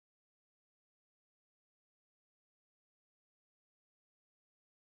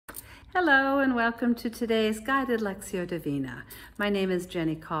Hello and welcome to today's guided Lectio Divina. My name is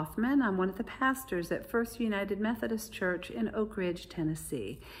Jenny Kaufman. I'm one of the pastors at First United Methodist Church in Oak Ridge,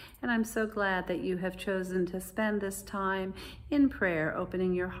 Tennessee. And I'm so glad that you have chosen to spend this time in prayer,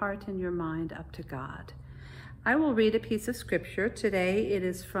 opening your heart and your mind up to God. I will read a piece of scripture. Today it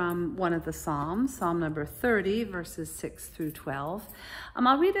is from one of the Psalms, Psalm number 30, verses 6 through 12.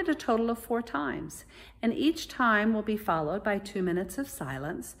 I'll read it a total of 4 times, and each time will be followed by 2 minutes of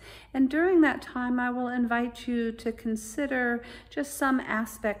silence. And during that time, I will invite you to consider just some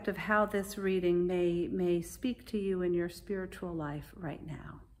aspect of how this reading may speak to you in your spiritual life right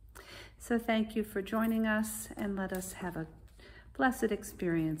now. So thank you for joining us, and let us have a blessed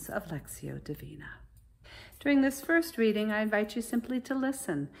experience of Lectio Divina. During this first reading, I invite you simply to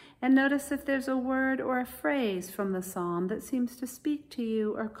listen and notice if there's a word or a phrase from the psalm that seems to speak to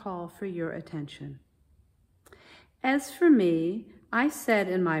you or call for your attention. As for me, I said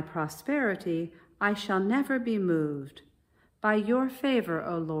in my prosperity, I shall never be moved. By your favor,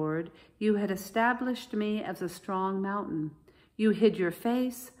 O Lord, you had established me as a strong mountain. You hid your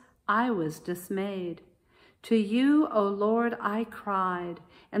face, I was dismayed. To you, O Lord, I cried,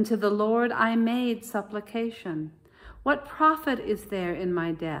 and to the Lord I made supplication. What profit is there in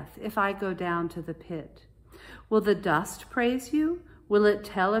my death if I go down to the pit? Will the dust praise you? Will it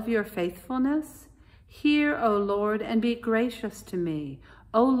tell of your faithfulness? Hear, O Lord, and be gracious to me.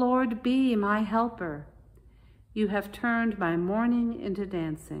 O Lord, be my helper. You have turned my mourning into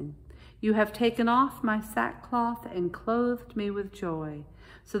dancing. You have taken off my sackcloth and clothed me with joy,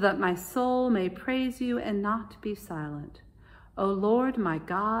 so that my soul may praise you and not be silent. O Lord, my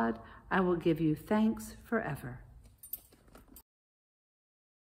God, I will give you thanks forever.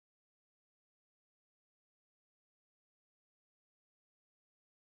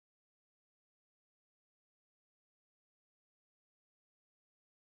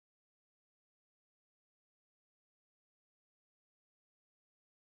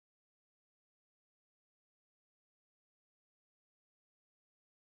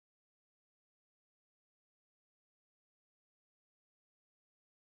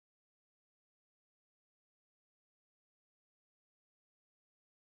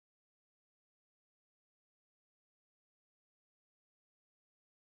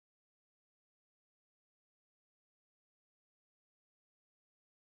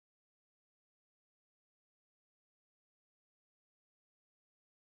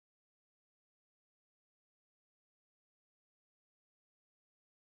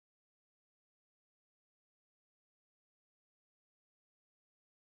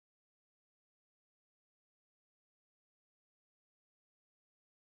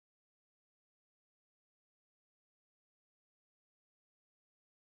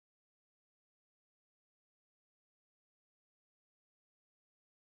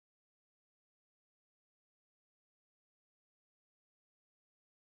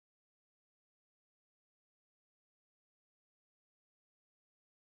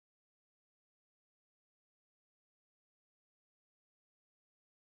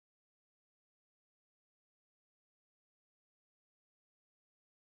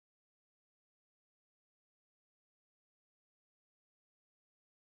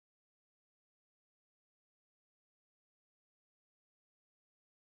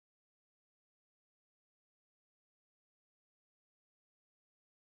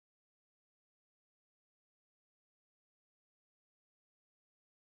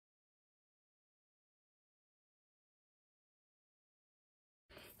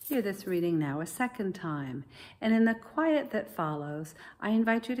 Hear this reading now a second time, and in the quiet that follows, I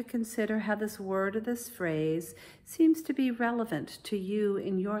invite you to consider how this word or this phrase seems to be relevant to you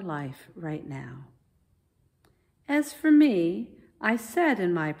in your life right now. As for me, I said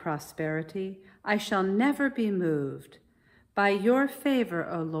in my prosperity, I shall never be moved. By your favor,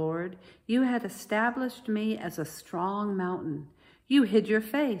 O Lord, you had established me as a strong mountain. You hid your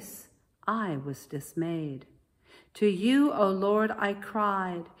face. I was dismayed. To you, O Lord, I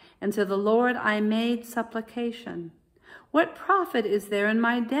cried, and to the Lord I made supplication. What profit is there in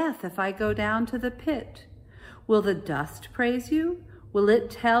my death if I go down to the pit? Will the dust praise you? Will it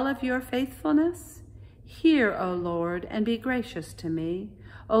tell of your faithfulness? Hear, O Lord, and be gracious to me.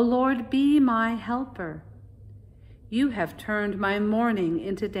 O Lord, be my helper. You have turned my mourning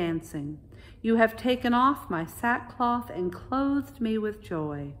into dancing. You have taken off my sackcloth and clothed me with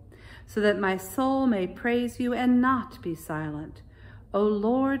joy, so that my soul may praise you and not be silent. O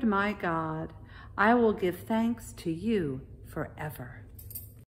Lord, my God, I will give thanks to you forever.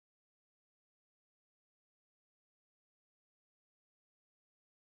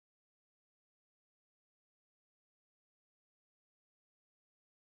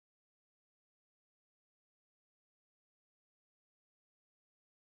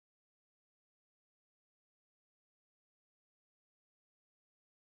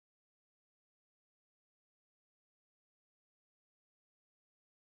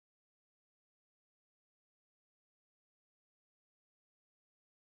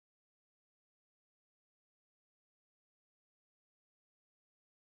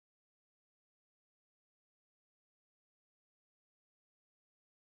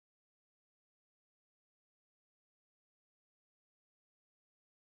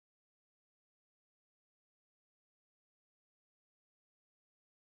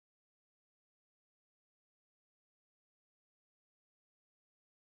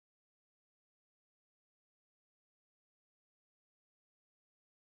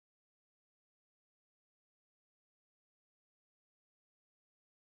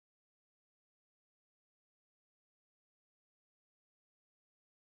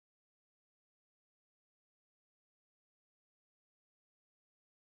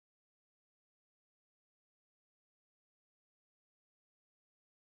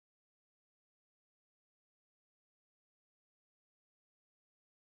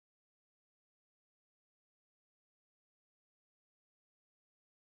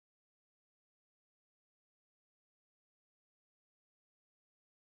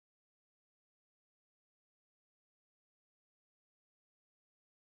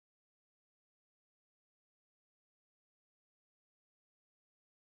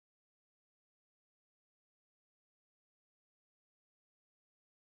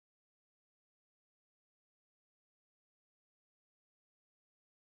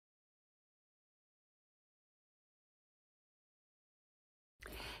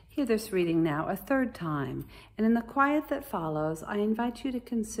 Hear this reading now a third time, and in the quiet that follows, I invite you to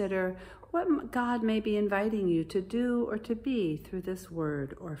consider what God may be inviting you to do or to be through this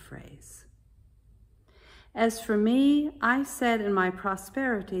word or phrase. As for me, I said in my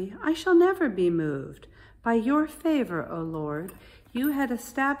prosperity, I shall never be moved. By your favor, O Lord, you had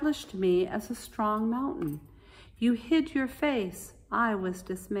established me as a strong mountain. You hid your face, I was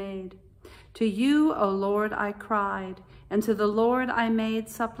dismayed. To you, O Lord, I cried, and to the Lord I made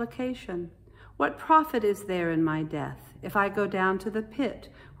supplication. What profit is there in my death? If I go down to the pit,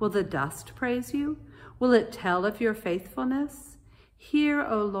 will the dust praise you? Will it tell of your faithfulness? Hear,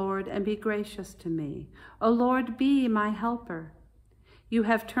 O Lord, and be gracious to me. O Lord, be my helper. You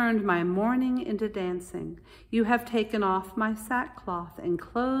have turned my mourning into dancing. You have taken off my sackcloth and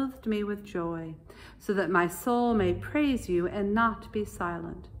clothed me with joy, so that my soul may praise you and not be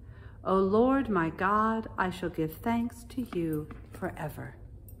silent. O Lord, my God, I shall give thanks to you forever.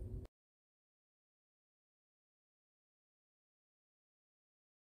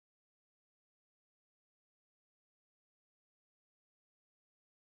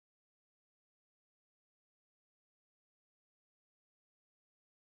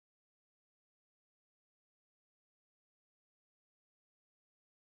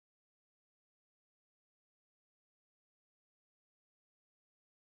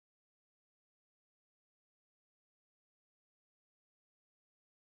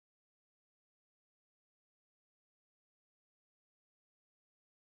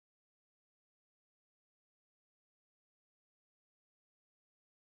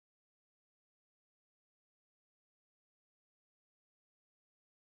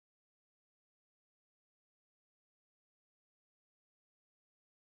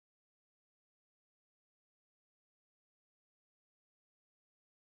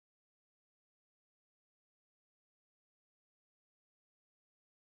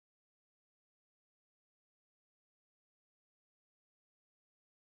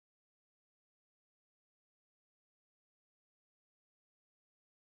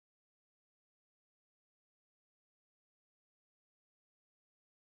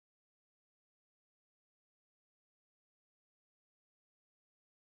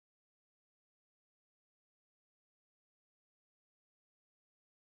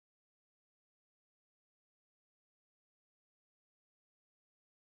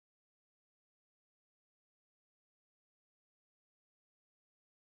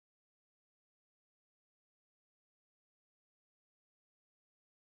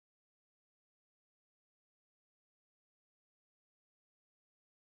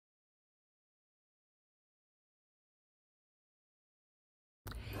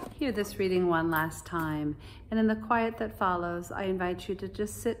 Hear this reading one last time, and in the quiet that follows, I invite you to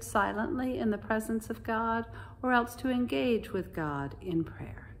just sit silently in the presence of God, or else to engage with God in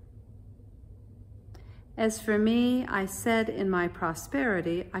prayer. As for me, I said in my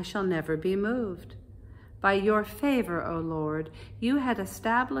prosperity, I shall never be moved. By your favor, O Lord, you had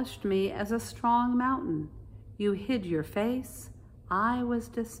established me as a strong mountain. You hid your face, I was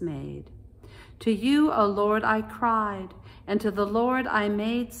dismayed. To you, O Lord, I cried, and to the Lord I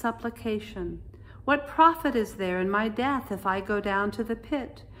made supplication. What profit is there in my death if I go down to the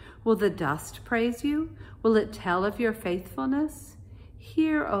pit? Will the dust praise you? Will it tell of your faithfulness?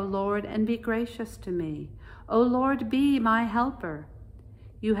 Hear, O Lord, and be gracious to me. O Lord, be my helper.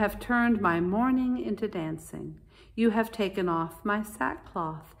 You have turned my mourning into dancing. You have taken off my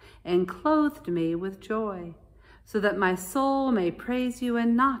sackcloth and clothed me with joy, so that my soul may praise you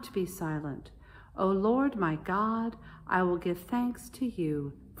and not be silent. O Lord, my God, I will give thanks to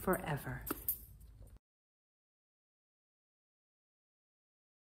you forever.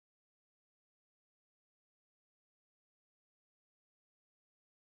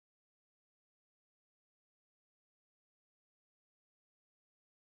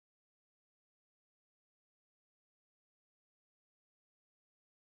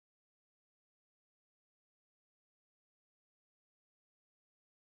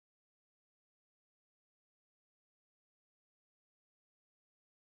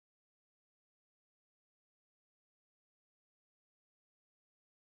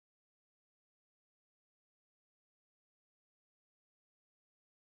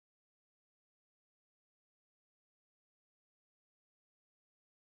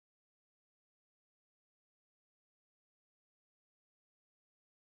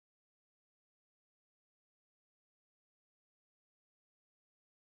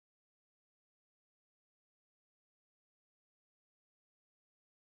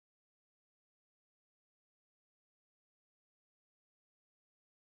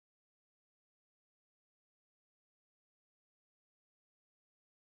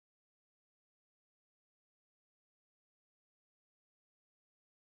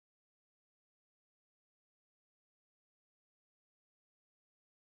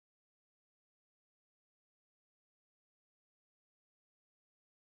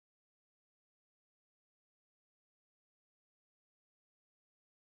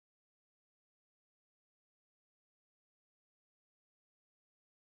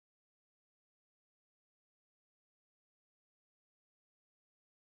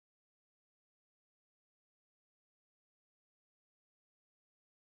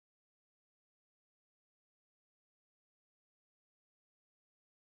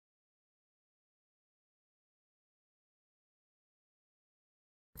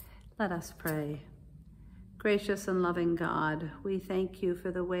 Let us pray. Gracious and loving God, we thank you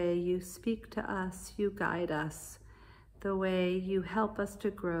for the way you speak to us, you guide us, the way you help us to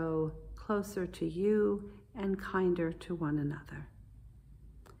grow closer to you and kinder to one another.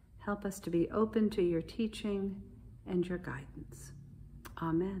 Help us to be open to your teaching and your guidance.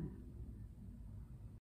 Amen.